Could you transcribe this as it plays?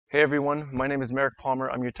Hey everyone, my name is Merrick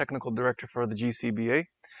Palmer. I'm your technical director for the GCBA.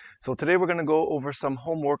 So today we're going to go over some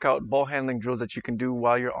home workout ball handling drills that you can do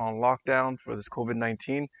while you're on lockdown for this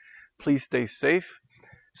COVID-19. Please stay safe.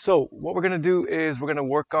 So what we're going to do is we're going to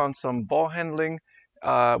work on some ball handling.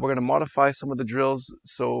 We're going to modify some of the drills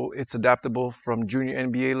so it's adaptable from junior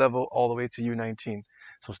NBA level all the way to U19.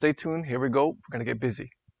 So stay tuned. Here we go. We're going to get busy.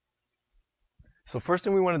 So first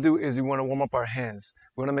thing we want to do is we want to warm up our hands.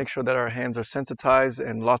 We want to make sure that our hands are sensitized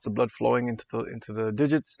and lots of blood flowing into the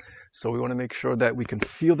digits. So we want to make sure that we can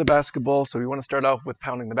feel the basketball. So we want to start off with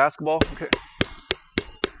pounding the basketball. Okay.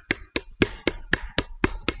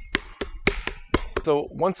 So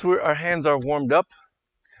once our hands are warmed up,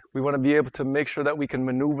 we want to be able to make sure that we can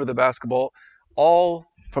maneuver the basketball all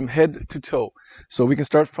from head to toe. So we can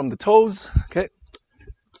start from the toes. Okay.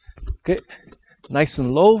 Okay. Nice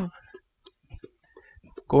and low.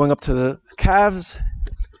 Going up to the calves,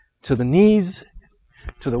 to the knees,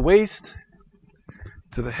 to the waist,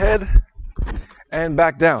 to the head, and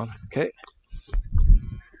back down, okay?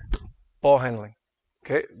 Ball handling,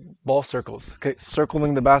 okay? Ball circles, okay?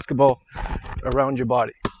 Circling the basketball around your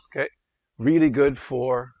body, okay? Really good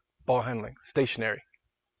for ball handling, stationary.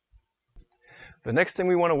 The next thing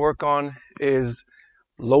we want to work on is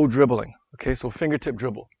low dribbling, okay? So fingertip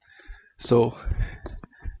dribble. So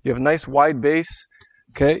you have a nice wide base.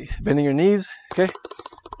 Okay, bending your knees, okay?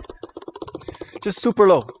 Just super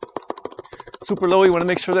low. Super low, you want to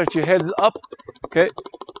make sure that your head is up, okay?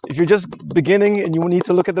 If you're just beginning and you need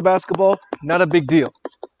to look at the basketball, not a big deal,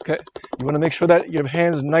 okay? You want to make sure that your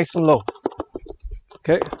hands are nice and low,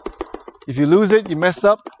 okay? If you lose it, you mess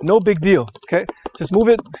up, no big deal, okay? Just move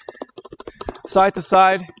it side to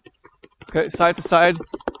side, okay? Side to side.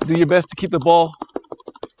 Do your best to keep the ball,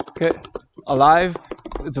 okay, alive.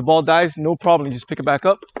 If the ball dies, no problem. You just pick it back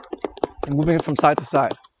up and moving it from side to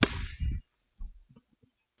side.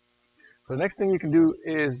 So the next thing you can do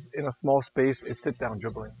is, in a small space, is sit down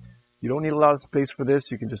dribbling. You don't need a lot of space for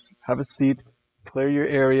this. You can just have a seat, clear your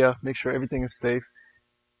area, make sure everything is safe.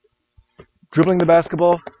 Dribbling the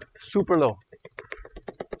basketball, super low.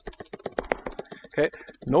 Okay,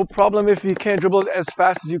 no problem if you can't dribble it as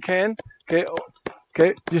fast as you can.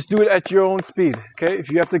 Okay, just do it at your own speed. Okay, if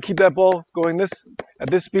you have to keep that ball going at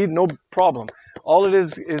this speed, no problem. All it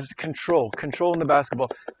is controlling the basketball.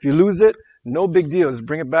 If you lose it, no big deal. Just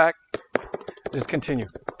bring it back. Just continue.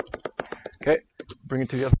 Okay, bring it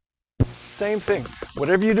to the other. Same thing.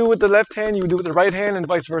 Whatever you do with the left hand, you do with the right hand, and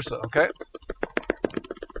vice versa. Okay.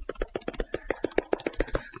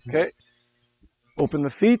 Okay. Open the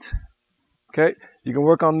feet. Okay, you can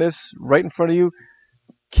work on this right in front of you.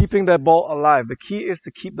 Keeping that ball alive. The key is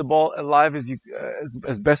to keep the ball alive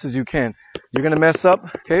as best as you can. You're gonna mess up,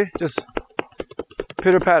 okay? Just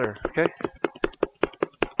pitter patter, okay?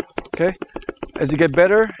 Okay. As you get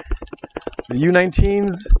better, the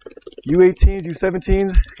U19s, U18s,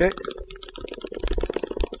 U17s, okay?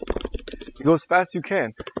 You go as fast as you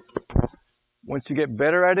can. Once you get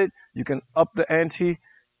better at it, you can up the ante.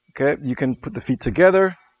 Okay. You can put the feet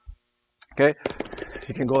together. Okay.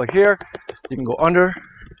 You can go like here. You can go under.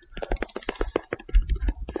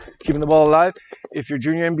 Keeping the ball alive. If you're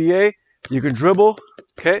junior NBA, you can dribble,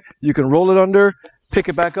 okay? You can roll it under, pick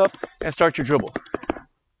it back up, and start your dribble.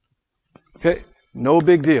 Okay? No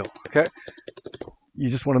big deal, okay? You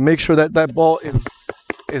just want to make sure that that ball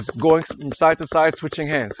is going from side to side, switching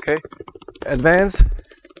hands, okay? Advance.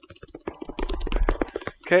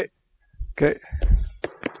 Okay? Okay.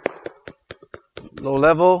 Low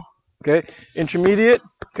level, okay? Intermediate,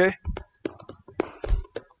 okay?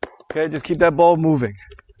 Okay, just keep that ball moving.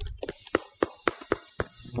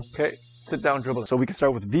 Okay, sit down dribbling. So we can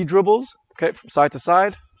start with V dribbles, okay, from side to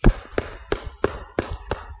side.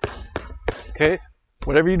 Okay,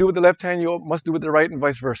 whatever you do with the left hand, you must do with the right and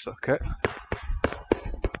vice versa, okay?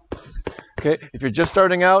 Okay, if you're just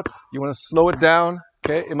starting out, you want to slow it down,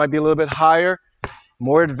 okay? It might be a little bit higher,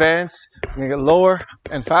 more advanced. You're going to get lower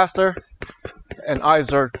and faster, and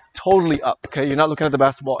eyes are totally up, okay? You're not looking at the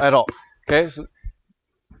basketball at all, okay? So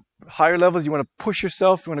higher levels, you want to push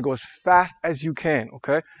yourself. You want to go as fast as you can,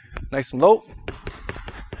 okay? Nice and low.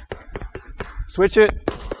 Switch it.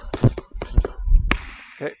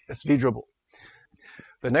 Okay, that's V dribble.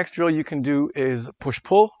 The next drill you can do is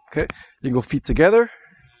push-pull, okay? You can go feet together.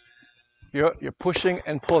 You're pushing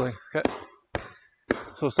and pulling, okay?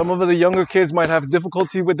 So some of the younger kids might have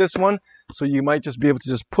difficulty with this one, so you might just be able to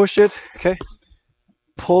just push it, okay?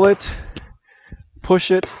 Pull it,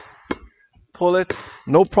 push it, pull it.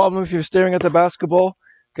 No problem if you're staring at the basketball,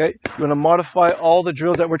 okay? You want to modify all the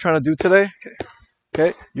drills that we're trying to do today,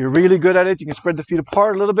 okay? You're really good at it. You can spread the feet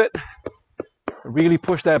apart a little bit. Really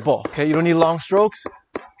push that ball, okay? You don't need long strokes.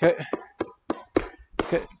 Okay.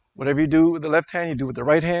 Okay. Whatever you do with the left hand, you do with the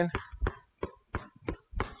right hand.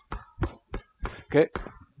 Okay.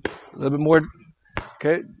 A little bit more.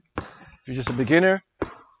 Okay. If you're just a beginner,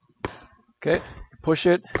 okay, push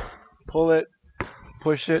it, pull it,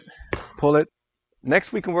 push it, pull it.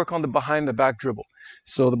 Next, we can work on the behind the back dribble.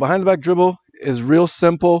 So the behind the back dribble is real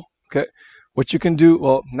simple. Okay. What you can do,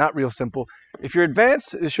 well, not real simple. If you're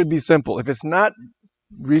advanced, it should be simple. If it's not,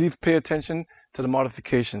 really pay attention to the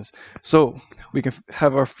modifications. So we can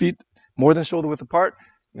have our feet more than shoulder width apart.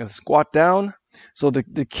 We're going to squat down. So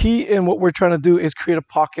the key in what we're trying to do is create a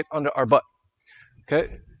pocket under our butt.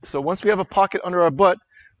 Okay. So once we have a pocket under our butt,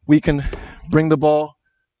 we can bring the ball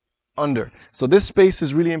under. So this space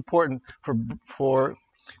is really important for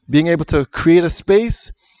being able to create a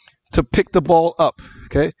space to pick the ball up.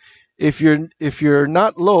 Okay. If you're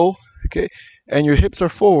not low, okay, and your hips are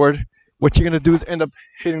forward, what you're going to do is end up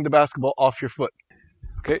hitting the basketball off your foot.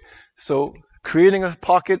 Okay. So creating a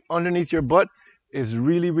pocket underneath your butt is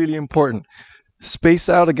really, really important. Space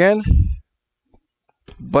out again.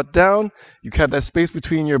 Butt down. You have that space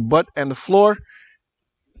between your butt and the floor.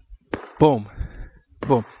 Boom.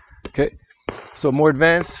 Boom. Okay. So more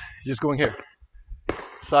advanced, you're just going here.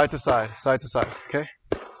 Side to side, side to side. Okay.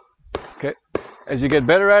 Okay. As you get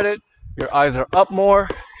better at it, your eyes are up more.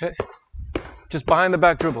 Okay. Just behind the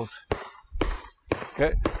back dribbles.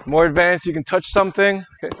 Okay. More advanced, you can touch something.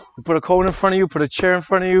 Okay. You put a cone in front of you, put a chair in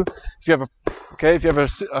front of you. If you have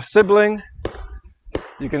a sibling,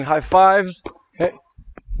 you can high fives. Okay.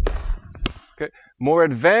 Okay. More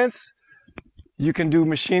advanced, you can do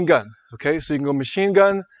machine gun. Okay. So you can go machine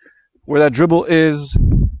gun, where that dribble is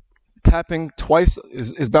tapping twice,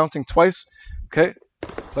 is bouncing twice. Okay.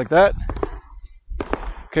 Like that.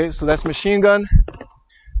 Okay, so that's machine gun.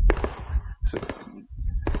 So,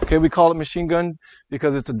 okay, we call it machine gun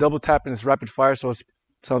because it's a double tap and it's rapid fire, so it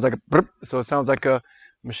sounds like a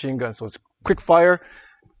machine gun. So it's quick fire.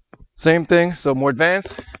 Same thing. So more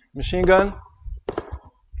advanced machine gun.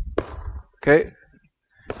 Okay,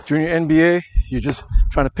 junior NBA, you're just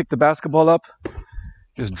trying to pick the basketball up.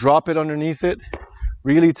 Just drop it underneath it.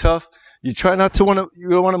 Really tough. You try not to you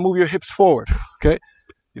don't want to move your hips forward. Okay.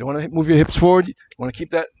 You don't want to move your hips forward. You want to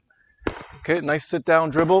keep that. Okay, nice sit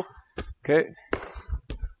down dribble. Okay,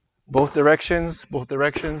 both directions, both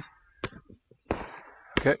directions.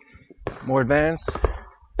 Okay, more advanced.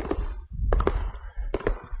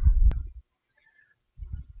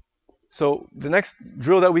 So the next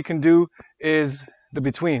drill that we can do is the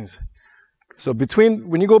betweens. So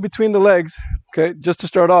when you go between the legs, okay, just to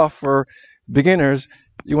start off for beginners,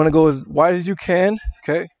 you want to go as wide as you can.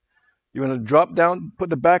 Okay. You want to drop down, put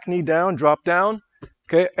the back knee down, drop down,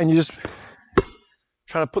 okay? And you just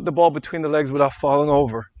trying to put the ball between the legs without falling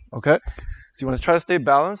over, okay? So you want to try to stay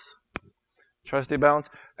balanced,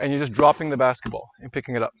 and you're just dropping the basketball and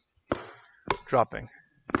picking it up. Dropping,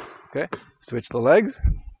 okay? Switch the legs,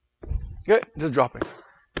 okay? Just dropping.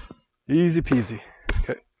 Easy peasy,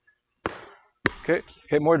 okay?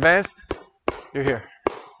 Okay, more advanced. You're here.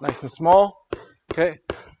 Nice and small, okay?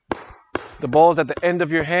 The ball is at the end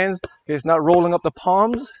of your hands. Okay, it's not rolling up the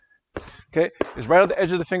palms. Okay, it's right on the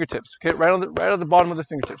edge of the fingertips. Okay, right at the bottom of the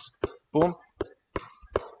fingertips. Boom.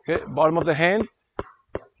 Okay, bottom of the hand.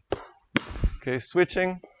 Okay,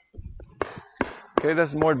 switching. Okay,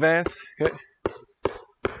 that's more advanced. Okay.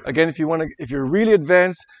 Again, if you're really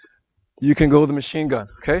advanced, you can go with the machine gun.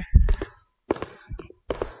 Okay.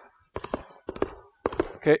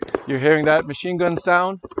 Okay, you're hearing that machine gun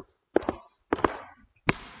sound.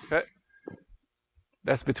 Okay.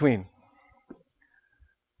 That's between.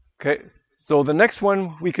 Okay, so the next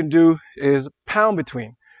one we can do is pound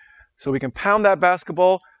between. So we can pound that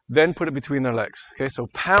basketball, then put it between their legs. Okay, so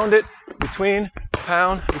pound it, between,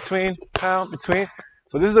 pound, between, pound, between.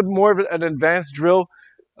 So this is more of an advanced drill.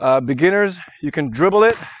 Beginners, you can dribble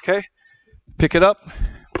it, okay? Pick it up,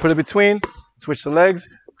 put it between, switch the legs,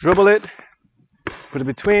 dribble it, put it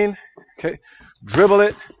between, okay? Dribble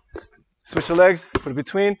it, switch the legs, put it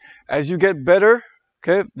between. As you get better,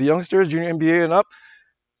 okay, the youngsters, junior NBA and up,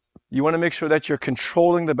 you want to make sure that you're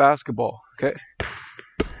controlling the basketball, okay?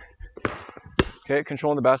 Okay,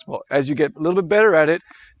 controlling the basketball. As you get a little bit better at it,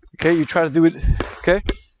 okay, you try to do it, okay?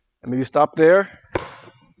 And maybe stop there.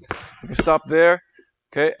 You can stop there,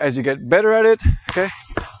 okay? As you get better at it, okay?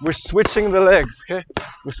 We're switching the legs, okay?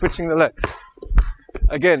 We're switching the legs.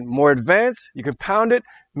 Again, more advanced, you can pound it,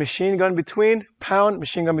 machine gun between, pound,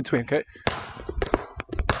 machine gun between, okay?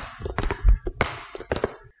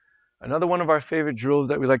 Another one of our favorite drills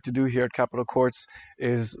that we like to do here at Capitol Courts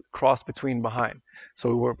is cross between behind.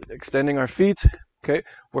 So we're extending our feet, okay?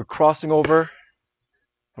 We're crossing over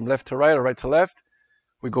from left to right or right to left.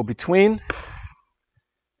 we go between,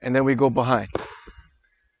 and then we go behind.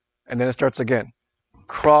 And then it starts again.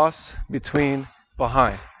 Cross, between,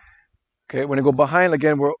 behind. Okay, when we go behind,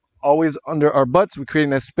 again, we're always under our butts. We're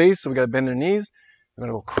creating that space, so we got to bend our knees. We're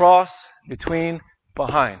going to go cross, between,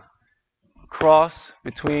 behind. Cross,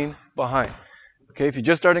 between, behind. Okay, if you're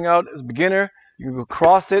just starting out as a beginner, you can go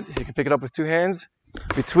cross it. You can pick it up with two hands.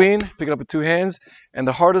 Between, pick it up with two hands. And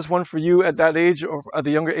the hardest one for you at that age or at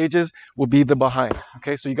the younger ages will be the behind.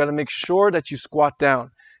 Okay, so you got to make sure that you squat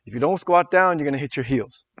down. If you don't squat down, you're going to hit your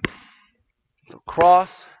heels. So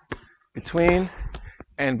cross, between,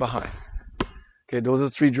 and behind. Okay, those are the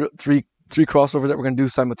three crossovers that we're going to do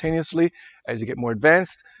simultaneously. As you get more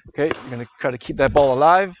advanced, okay, you're going to try to keep that ball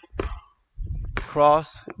alive.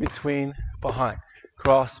 Cross, between, behind.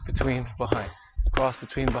 Cross, between, behind. Cross,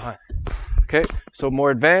 between, behind. Okay, so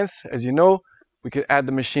more advanced, as you know, we could add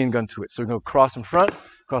the machine gun to it. So we're going to cross in front,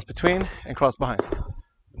 cross between, and cross behind.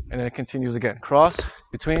 And then it continues again. Cross,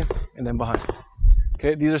 between, and then behind.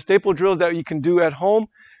 Okay, these are staple drills that you can do at home.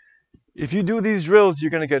 If you do these drills,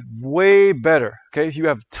 you're going to get way better. Okay, if you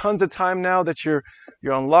have tons of time now that you're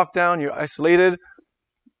on lockdown, you're isolated,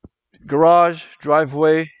 garage,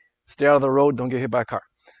 driveway, stay out of the road, don't get hit by a car.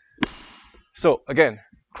 So again,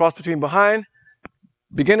 cross between, behind,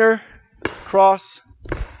 beginner, cross,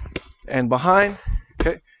 and behind.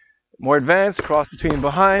 Okay, more advanced, cross between,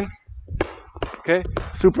 behind. Okay,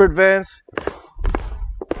 super advanced,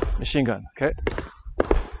 machine gun. Okay.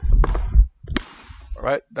 All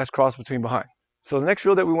right, that's cross between, behind. So the next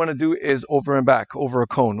drill that we want to do is over and back, over a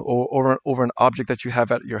cone, or over an object that you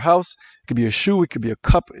have at your house. It could be a shoe, it could be a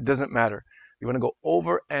cup, it doesn't matter. You want to go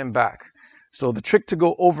over and back. So the trick to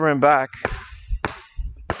go over and back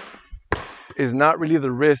is not really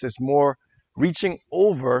the wrist, it's more reaching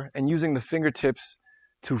over and using the fingertips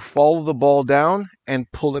to follow the ball down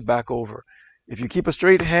and pull it back over. If you keep a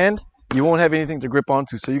straight hand, you won't have anything to grip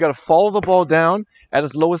onto. So you got to follow the ball down at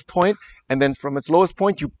its lowest point, and then from its lowest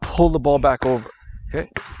point, you pull the ball back over. Okay?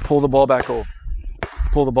 Pull the ball back over.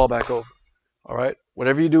 Pull the ball back over. All right?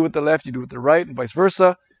 Whatever you do with the left, you do with the right, and vice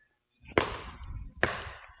versa.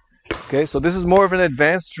 Okay, so this is more of an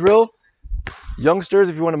advanced drill. Youngsters,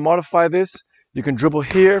 if you want to modify this, you can dribble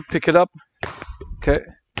here, pick it up. Okay?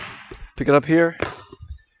 Pick it up here.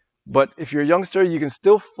 But if you're a youngster, you can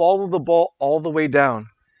still follow the ball all the way down.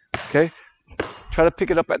 Okay, try to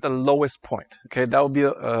pick it up at the lowest point. Okay, that would be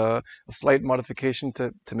a slight modification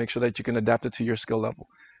to make sure that you can adapt it to your skill level.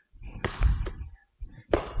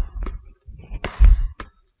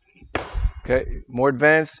 Okay, more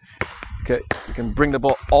advanced. Okay, you can bring the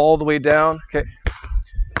ball all the way down. Okay,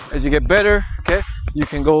 as you get better, okay, you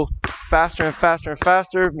can go faster and faster and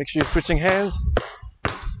faster. Make sure you're switching hands.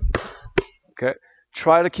 Okay,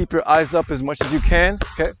 try to keep your eyes up as much as you can.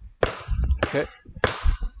 Okay, okay.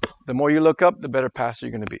 The more you look up, the better passer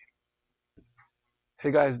you're going to be.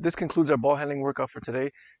 Hey guys, this concludes our ball handling workout for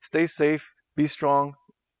today. Stay safe, be strong,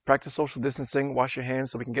 practice social distancing, wash your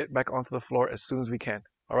hands so we can get back onto the floor as soon as we can.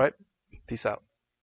 All right? Peace out.